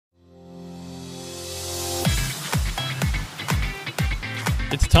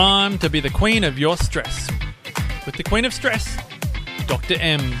It's time to be the queen of your stress. With the Queen of Stress, Dr.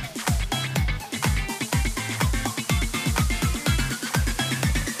 M.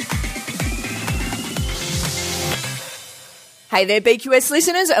 Hey there, BQS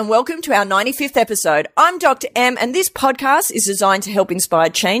listeners, and welcome to our 95th episode. I'm Dr. M, and this podcast is designed to help inspire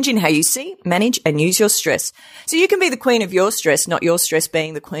change in how you see, manage, and use your stress. So you can be the queen of your stress, not your stress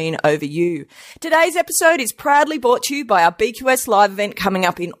being the queen over you. Today's episode is proudly brought to you by our BQS live event coming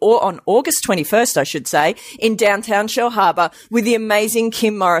up on August 21st, I should say, in downtown Shellharbour with the amazing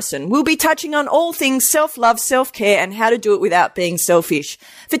Kim Morrison. We'll be touching on all things self-love, self-care, and how to do it without being selfish.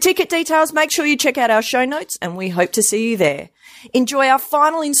 For ticket details, make sure you check out our show notes, and we hope to see you there. Enjoy our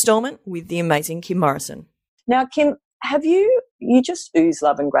final instalment with the amazing Kim Morrison. Now, Kim, you just ooze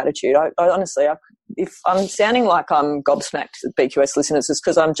love and gratitude. I honestly, if I'm sounding like I'm gobsmacked to BQS listeners, it's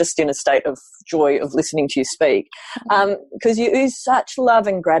because I'm just in a state of joy of listening to you speak. Because you ooze such love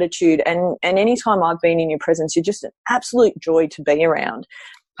and gratitude, and any time I've been in your presence, you're just an absolute joy to be around.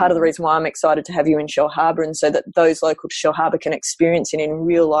 Part of the reason why I'm excited to have you in Shellharbour, and so that those local to Shellharbour can experience it in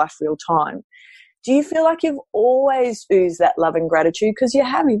real life, real time. Do you feel like you've always oozed that love and gratitude? Because you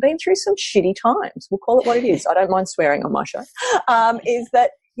have. You've been through some shitty times. We'll call it what it is. I don't mind swearing on my show. Is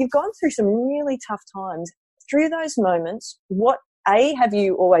that you've gone through some really tough times. Through those moments, have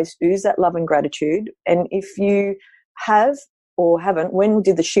you always oozed that love and gratitude? And if you have or haven't, when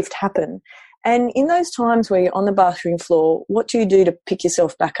did the shift happen? And in those times where you're on the bathroom floor, what do you do to pick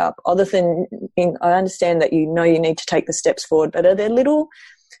yourself back up? Other than, I understand that you know you need to take the steps forward, but are there little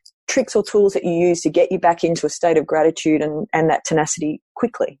tricks or tools that you use to get you back into a state of gratitude and that tenacity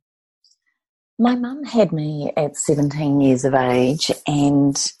quickly? My mum had me at 17 years of age,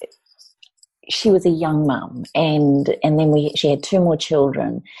 and she was a young mum, and then she had two more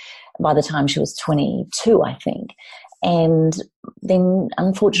children by the time she was 22, I think. And then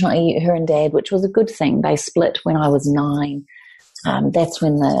unfortunately her and Dad, which was a good thing, they split when I was 9. That's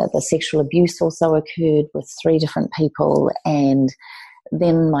when the sexual abuse also occurred with 3 different people, and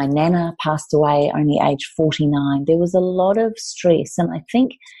then my nana passed away only age 49. There was a lot of stress, and I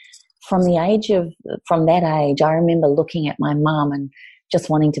think from that age, I remember looking at my mum and just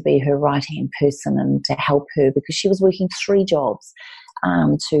wanting to be her right-hand person and to help her, because she was working 3 jobs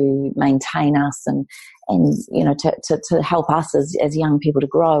to maintain us and to help us as young people to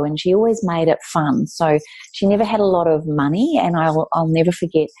grow. And she always made it fun. So she never had a lot of money, and I'll never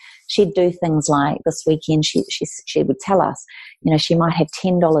forget, she'd do things like this weekend, she would tell us, she might have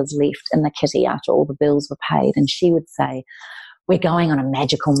 $10 left in the kitty after all the bills were paid, and she would say, we're going on a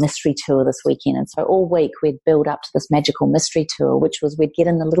magical mystery tour this weekend. And so all week we'd build up to this magical mystery tour, which was we'd get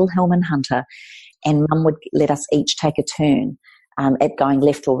in the little Hillman Hunter, and Mum would let us each take a turn at going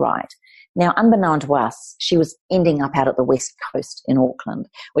left or right. Now, unbeknown to us, she was ending up out at the west coast in Auckland,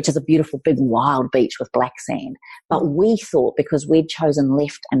 which is a beautiful big wild beach with black sand. But we thought, because we'd chosen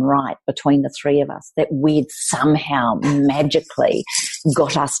left and right between the 3 of us, that we'd somehow magically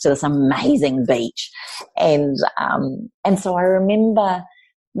got us to this amazing beach. And so I remember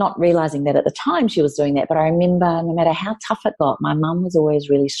not realizing that at the time she was doing that, but I remember no matter how tough it got, my mum was always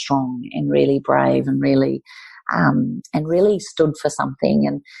really strong and really brave and really stood for something.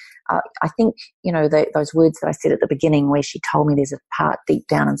 And I think, those words that I said at the beginning where she told me there's a part deep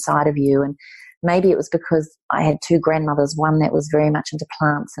down inside of you, and maybe it was because I had 2 grandmothers, one that was very much into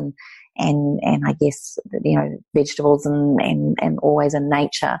plants and I guess, vegetables and always in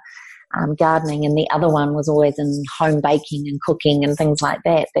nature, gardening, and the other one was always in home baking and cooking and things like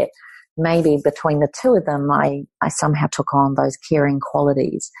that maybe between the 2 of them, I somehow took on those caring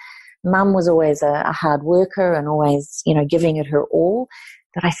qualities. Mum was always a hard worker and always, giving it her all.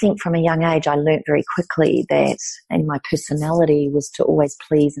 But I think from a young age, I learnt very quickly that in my personality was to always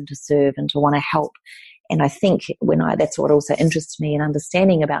please and to serve and to want to help. And I think that's what also interests me in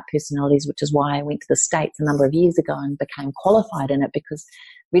understanding about personalities, which is why I went to the States a number of years ago and became qualified in it, because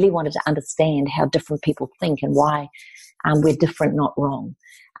I really wanted to understand how different people think and why we're different, not wrong.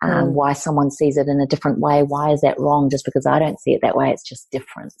 Why someone sees it in a different way. Why is that wrong? Just because I don't see it that way, it's just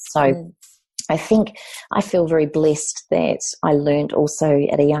different. So I think I feel very blessed that I learned also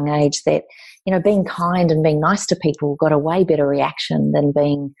at a young age that, being kind and being nice to people got a way better reaction than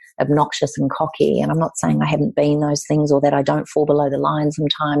being obnoxious and cocky. And I'm not saying I haven't been those things, or that I don't fall below the line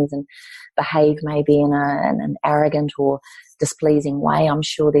sometimes and behave maybe in an arrogant or displeasing way. I'm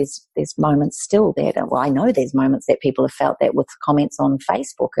sure there's moments still there that, I know there's moments that people have felt that with comments on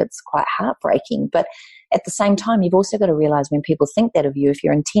Facebook. It's quite heartbreaking. But at the same time, you've also got to realize when people think that of you, if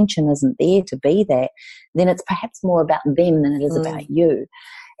your intention isn't there to be that, then it's perhaps more about them than it is about you.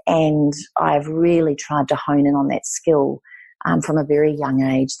 And I've really tried to hone in on that skill from a very young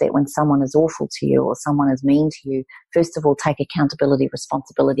age that when someone is awful to you or someone is mean to you, first of all, take accountability,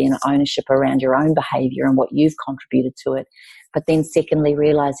 responsibility and ownership around your own behaviour and what you've contributed to it. But then secondly,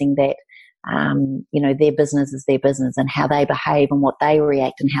 realising that, their business is their business, and how they behave and what they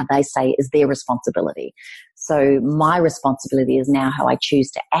react and how they say is their responsibility. So my responsibility is now how I choose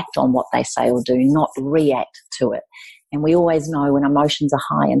to act on what they say or do, not react to it. And we always know when emotions are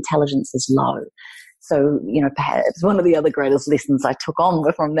high, intelligence is low. So, perhaps one of the other greatest lessons I took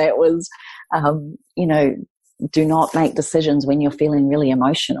on from that was, do not make decisions when you're feeling really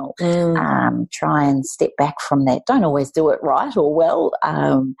emotional. Try and step back from that. Don't always do it right or well.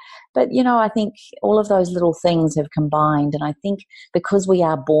 But, I think all of those little things have combined. And I think because we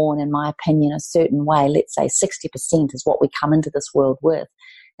are born, in my opinion, a certain way, let's say 60% is what we come into this world with.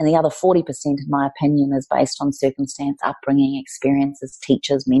 And the other 40%, in my opinion, is based on circumstance, upbringing, experiences,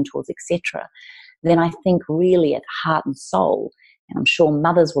 teachers, mentors, etc. Then I think really at heart and soul, and I'm sure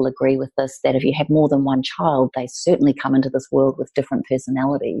mothers will agree with this, that if you have more than one child, they certainly come into this world with different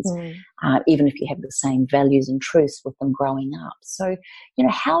personalities, even if you have the same values and truths with them growing up. So,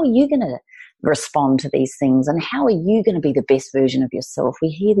 how are you going to respond to these things, and how are you going to be the best version of yourself? We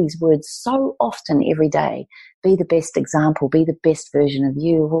hear these words so often every day. Be the best example, be the best version of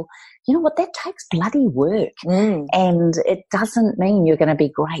you. Well, you know what? That takes bloody work. And it doesn't mean you're going to be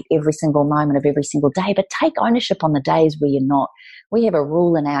great every single moment of every single day, but take ownership on the days where you're not. We have a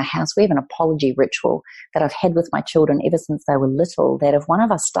rule in our house. We have an apology ritual that I've had with my children ever since they were little, that if one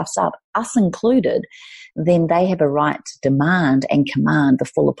of us stuffs up, us included, then they have a right to demand and command the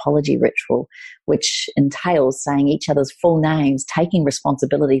full apology ritual, which entails saying each other's full names, taking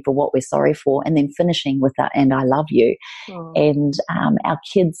responsibility for what we're sorry for, and then finishing with that, and I love you. And our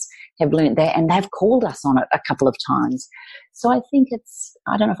kids have learned that, and they've called us on it a couple of times. So I think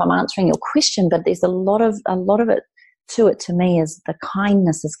I don't know if I'm answering your question, but there's a lot of it to it. To me, is the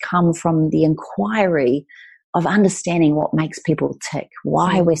kindness has come from the inquiry of understanding what makes people tick,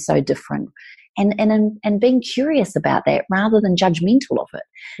 why we're so different. And being curious about that rather than judgmental of it.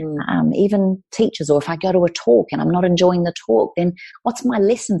 Even teachers, or if I go to a talk and I'm not enjoying the talk, then what's my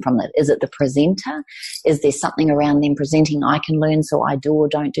lesson from it? Is it the presenter? Is there something around them presenting I can learn so I do or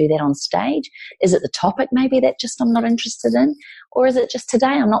don't do that on stage? Is it the topic maybe that just I'm not interested in? Or is it just today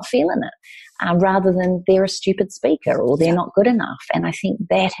I'm not feeling it? Rather than they're a stupid speaker or they're not good enough. And I think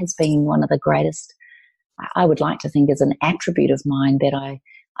that has been one of the greatest, I would like to think, is an attribute of mine, that I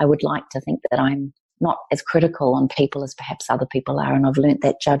would like to think that I'm not as critical on people as perhaps other people are. And I've learnt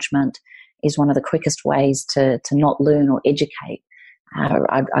that judgment is one of the quickest ways to not learn or educate.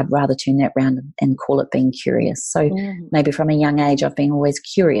 I'd rather turn that around and call it being curious. So maybe from a young age, I've been always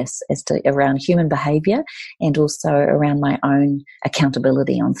curious as to around human behaviour and also around my own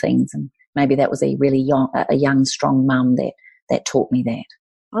accountability on things. And maybe that was a really young, strong mum that taught me that.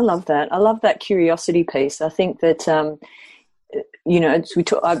 I love that. I love that curiosity piece. I think that,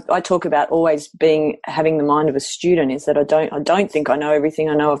 I talk about always having the mind of a student, is that I don't think I know everything.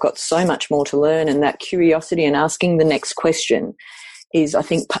 I know I've got so much more to learn, and that curiosity and asking the next question is, I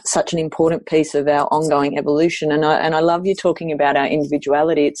think, such an important piece of our ongoing evolution. And I love you talking about our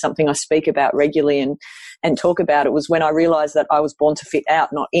individuality. It's something I speak about regularly and talk about. It was when I realised that I was born to fit out,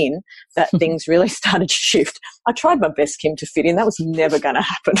 not in, that things really started to shift. I tried my best, Kim, to fit in. That was never going to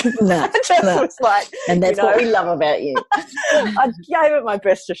happen. No. Was like, and that's what we love about you. I gave it my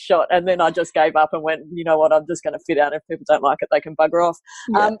best shot, and then I just gave up and went, you know what, I'm just going to fit out. If people don't like it, they can bugger off.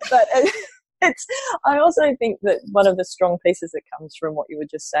 Yeah. I also think that one of the strong pieces that comes from what you were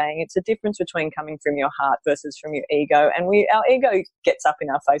just saying, it's a difference between coming from your heart versus from your ego. And our ego gets up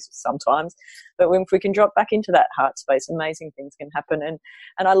in our faces sometimes, but if we can drop back into that heart space, amazing things can happen.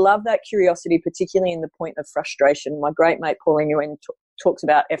 And I love that curiosity, particularly in the point of frustration. My great mate Paul Nguyen talks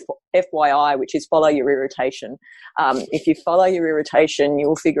about FYI, which is follow your irritation. If you follow your irritation, you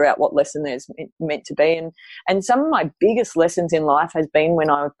will figure out what lesson there's meant to be. And some of my biggest lessons in life has been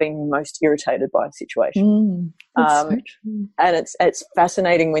when I've been most irritated by a situation. So true. And it's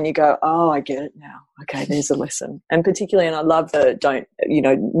fascinating when you go, oh, I get it now. Okay, there's a lesson. And particularly, and I love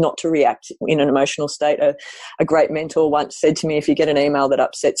not to react in an emotional state. A great mentor once said to me, if you get an email that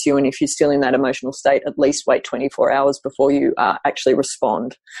upsets you and if you're still in that emotional state, at least wait 24 hours before you actually respond.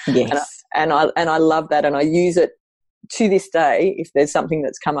 Yes. And I love that, and I use it to this day if there's something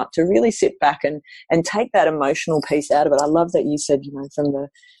that's come up, to really sit back and take that emotional piece out of it. I love that you said, from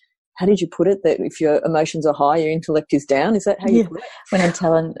how did you put it? That if your emotions are high, your intellect is down. Is that how you put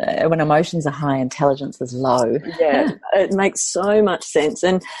it? When emotions are high, intelligence is low. Yeah, it makes so much sense.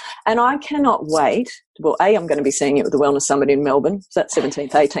 And I cannot wait. Well, I'm going to be seeing you at the Wellness Summit in Melbourne. So that's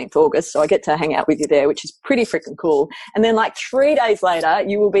 17th, 18th August. So I get to hang out with you there, which is pretty freaking cool. And then 3 days later,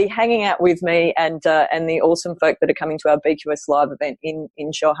 you will be hanging out with me and the awesome folk that are coming to our BQS Live event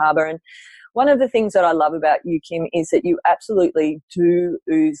in Shell Harbour. And one of the things that I love about you, Kim, is that you absolutely do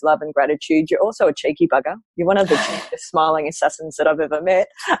ooze love and gratitude. You're also a cheeky bugger. You're one of the cheekiest smiling assassins that I've ever met.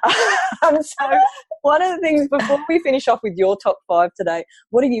 So one of the things, before we finish off with your top 5 today,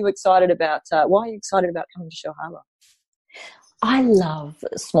 what are you excited about? Why are you excited about coming to Shell Harbour? I love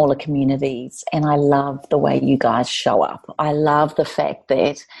smaller communities, and I love the way you guys show up. I love the fact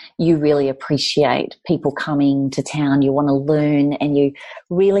that you really appreciate people coming to town. You want to learn, and you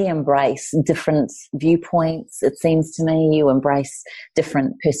really embrace different viewpoints. It seems to me you embrace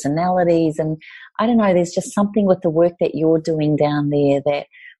different personalities, and I don't know, there's just something with the work that you're doing down there that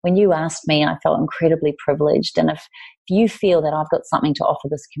when you asked me, I felt incredibly privileged. And if you feel that I've got something to offer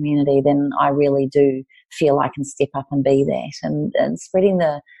this community, then I really do feel I can step up and be that, and spreading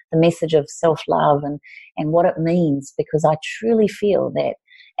the message of self-love and what it means, because I truly feel that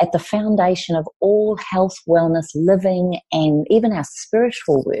at the foundation of all health, wellness, living, and even our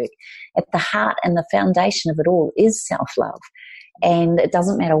spiritual work, at the heart and the foundation of it all is self-love. And it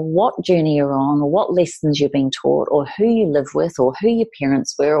doesn't matter what journey you're on, or what lessons you're being taught, or who you live with, or who your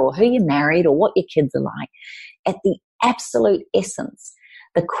parents were, or who you married, or what your kids are like. At the absolute essence,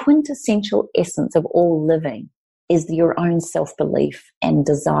 the quintessential essence of all living is your own self-belief and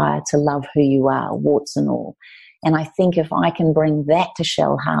desire to love who you are, warts and all. And I think if I can bring that to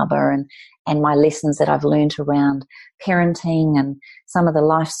Shell Harbour and my lessons that I've learned around parenting and some of the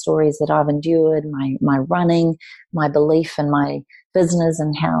life stories that I've endured, my running, my belief in my business,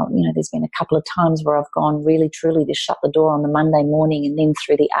 and how, there's been a couple of times where I've gone really truly to shut the door on the Monday morning, and then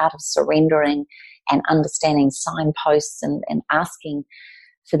through the art of surrendering and understanding signposts and asking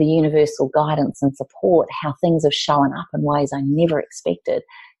for the universal guidance and support, how things have shown up in ways I never expected.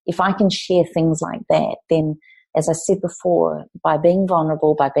 If I can share things like that, then, as I said before, by being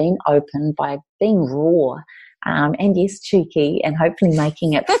vulnerable, by being open, by being raw, and yes, cheeky, and hopefully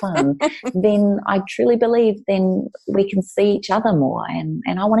making it fun, then I truly believe then we can see each other more. And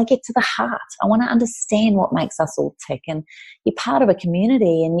I want to get to the heart. I want to understand what makes us all tick. And you're part of a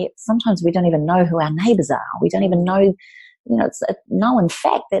community, and yet sometimes we don't even know who our neighbours are. We don't even know, it's a known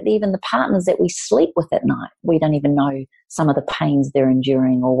fact that even the partners that we sleep with at night, we don't even know some of the pains they're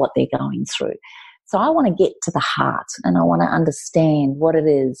enduring or what they're going through. So I want to get to the heart, and I want to understand what it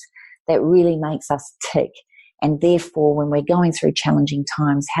is that really makes us tick. And therefore, when we're going through challenging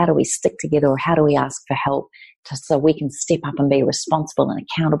times, how do we stick together, or how do we ask for help so we can step up and be responsible and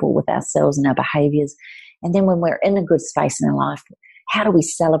accountable with ourselves and our behaviours? And then when we're in a good space in our life, how do we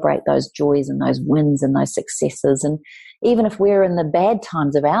celebrate those joys and those wins and those successes? And even if we're in the bad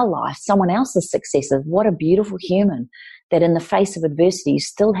times of our life, someone else's successes, what a beautiful human that in the face of adversity, you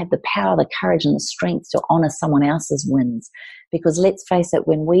still have the power, the courage and the strength to honour someone else's wins. Because let's face it,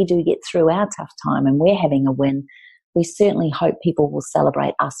 when we do get through our tough time and we're having a win, we certainly hope people will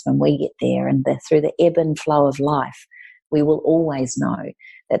celebrate us when we get there. And through the ebb and flow of life, we will always know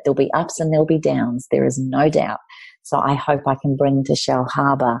that there'll be ups and there'll be downs. There is no doubt. So I hope I can bring to Shell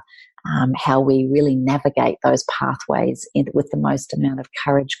Harbour how we really navigate those pathways with the most amount of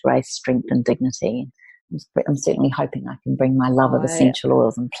courage, grace, strength and dignity. I'm certainly hoping I can bring my love of essential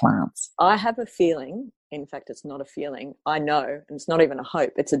oils and plants. I have a feeling, in fact, it's not a feeling, I know, and it's not even a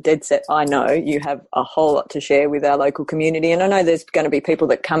hope, it's a dead set, I know you have a whole lot to share with our local community. And I know there's going to be people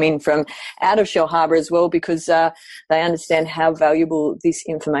that come in from out of Shell Harbour as well, because they understand how valuable this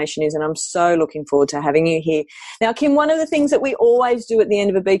information is. And I'm so looking forward to having you here. Now, Kim, one of the things that we always do at the end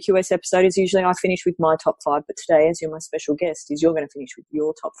of a BQS episode is usually I finish with my top 5, but today, as you're my special guest, is you're going to finish with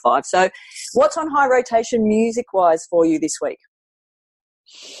your top 5. So what's on high rotation music-wise for you this week?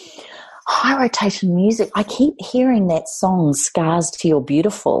 High rotation music. I keep hearing that song "Scars to Your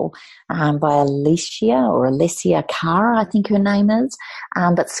Beautiful" by Alessia Cara, I think her name is.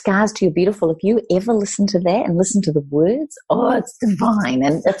 But "Scars to Your Beautiful," if you ever listen to that and listen to the words, it's divine.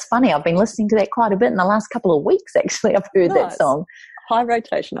 And it's funny, I've been listening to that quite a bit in the last couple of weeks, actually. I've heard that song. High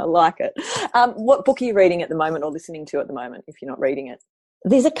rotation, I like it. What book are you reading at the moment or listening to at the moment if you're not reading it?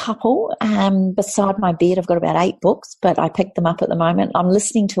 There's a couple. Beside my bed, I've got about 8 books, but I picked them up at the moment. I'm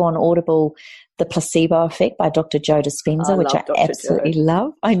listening to on Audible The Placebo Effect by Dr. Joe Dispenza, which I absolutely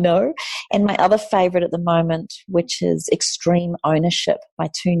love. I know. And my other favourite at the moment, which is Extreme Ownership by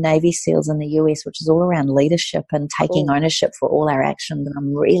 2 Navy SEALs in the US, which is all around leadership and taking ownership for all our actions. And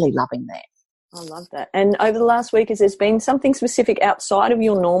I'm really loving that. I love that. And over the last week, has there been something specific outside of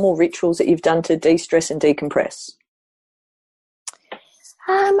your normal rituals that you've done to de-stress and decompress?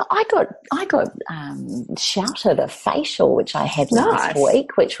 I got shouted a facial, which I had last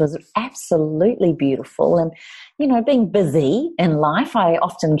week, which was absolutely beautiful. And, you know, being busy in life, I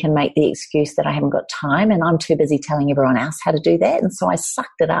often can make the excuse that I haven't got time and I'm too busy telling everyone else how to do that. And so I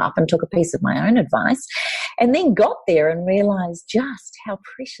sucked it up and took a piece of my own advice and then got there and realized just how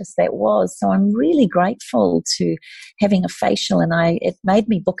precious that was. So I'm really grateful to having a facial, and it made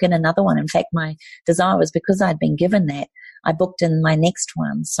me book in another one. In fact, my desire was, because I'd been given that, I booked in my next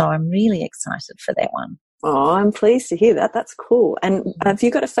one. So I'm really excited for that one. Oh, I'm pleased to hear that. That's cool. And have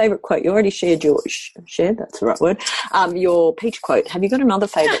you got a favourite quote? You already shared that's the right word, your peach quote. Have you got another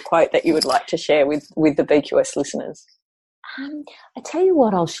favourite quote that you would like to share with the BQS listeners? I tell you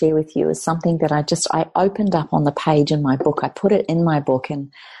what I'll share with you is something that I opened up on the page in my book. I put it in my book, and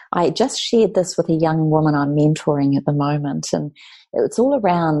I just shared this with a young woman I'm mentoring at the moment. And it's all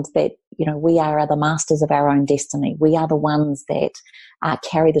around that, you know, we are the masters of our own destiny. We are the ones that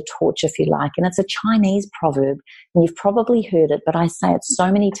carry the torch, if you like. And it's a Chinese proverb, and you've probably heard it, but I say it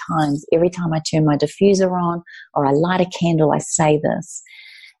so many times. Every time I turn my diffuser on or I light a candle, I say this: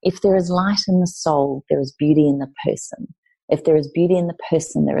 if there is light in the soul, there is beauty in the person. If there is beauty in the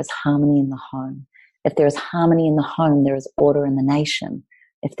person, there is harmony in the home. If there is harmony in the home, there is order in the nation.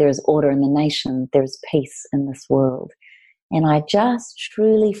 If there is order in the nation, there is peace in this world. And I just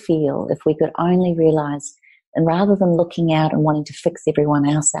truly feel if we could only realize, and rather than looking out and wanting to fix everyone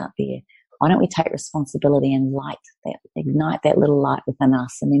else out there, why don't we take responsibility and ignite that little light within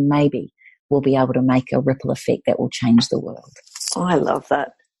us, and then maybe we'll be able to make a ripple effect that will change the world. Oh, I love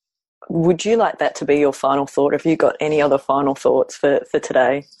that. Would you like that to be your final thought? Have you got any other final thoughts for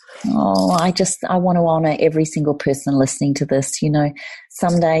today? Oh, I want to honour every single person listening to this. You know,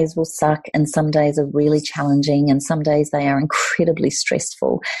 some days will suck and some days are really challenging and some days they are incredibly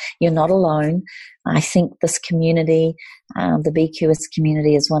stressful. You're not alone. I think this community, the BQS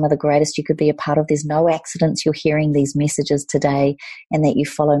community, is one of the greatest you could be a part of. There's no accidents you're hearing these messages today and that you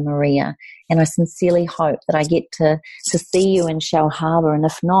follow Maria. And I sincerely hope that I get to see you in Shell Harbour. And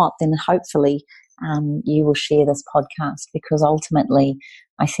if not, then hopefully you will share this podcast, because ultimately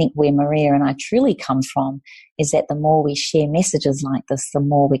I think where Maria and I truly come from is that the more we share messages like this, the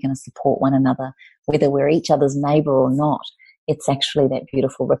more we're going to support one another, whether we're each other's neighbour or not. It's actually that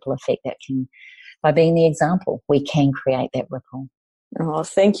beautiful ripple effect that can, by being the example, we can create that ripple. Oh,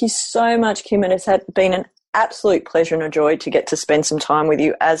 thank you so much, Kim. And it's been an absolute pleasure and a joy to get to spend some time with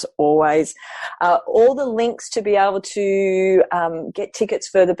you, as always. All the links to be able to get tickets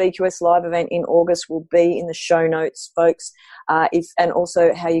for the BQS live event in August will be in the show notes, folks. And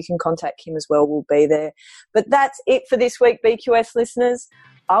also how you can contact Kim as well will be there. But that's it for this week, BQS listeners.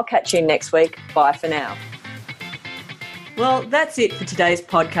 I'll catch you next week. Bye for now. Well, that's it for today's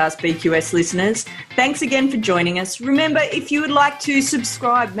podcast, BQS listeners. Thanks again for joining us. Remember, if you would like to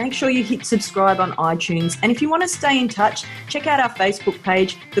subscribe, make sure you hit subscribe on iTunes. And if you want to stay in touch, check out our Facebook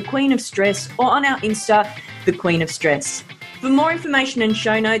page, The Queen of Stress, or on our Insta, The Queen of Stress. For more information and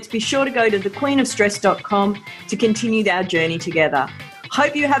show notes, be sure to go to thequeenofstress.com to continue our journey together.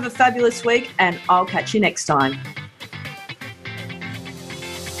 Hope you have a fabulous week, and I'll catch you next time.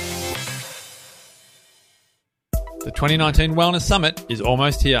 The 2019 Wellness Summit is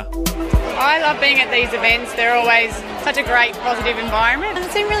almost here. I love being at these events. They're always such a great, positive environment.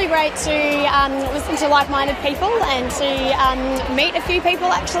 It's been really great to listen to like-minded people and to meet a few people,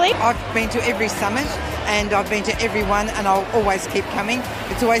 actually. I've been to every summit and I've been to every one, and I'll always keep coming.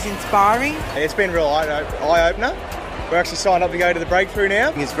 It's always inspiring. It's been a real eye-opener. We're actually signed up to go to the Breakthrough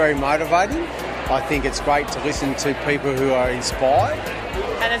now. It's very motivating. I think it's great to listen to people who are inspired.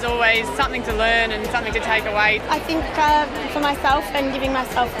 And there's always something to learn and something to take away. I think for myself and giving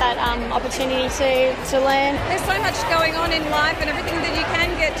myself that opportunity to learn. There's so much going on in life and everything that you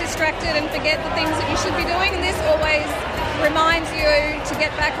can get distracted and forget the things that you should be doing, and this always reminds you to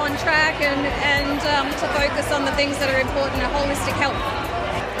get back on track and to focus on the things that are important, a holistic health.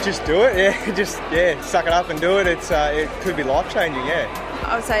 Just do it, suck it up and do it. It could be life-changing,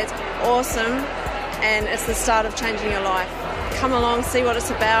 I would say it's awesome, and it's the start of changing your life. Come along, see what it's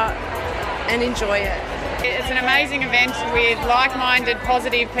about, and enjoy it. It's an amazing event with like-minded,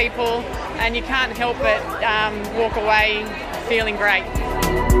 positive people, and you can't help but walk away feeling great.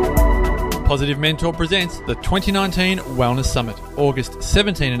 Positive Mentor presents the 2019 Wellness Summit, August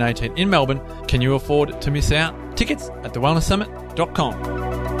 17 and 18 in Melbourne. Can you afford to miss out? Tickets at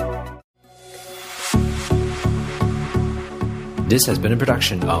thewellnesssummit.com. This has been a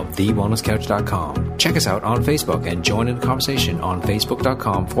production of TheWellnessCouch.com. Check us out on Facebook and join in the conversation on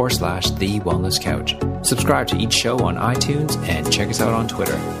Facebook.com/The Wellness Couch. Subscribe to each show on iTunes and check us out on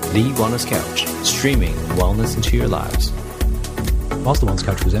Twitter. The Wellness Couch, streaming wellness into your lives. Whilst the Wellness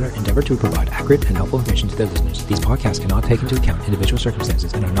Couch presenter endeavor to provide accurate and helpful information to their listeners, these podcasts cannot take into account individual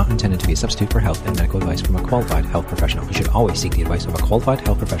circumstances and are not intended to be a substitute for health and medical advice from a qualified health professional. You should always seek the advice of a qualified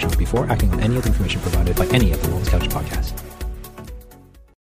health professional before acting on any of the information provided by any of the Wellness Couch podcasts.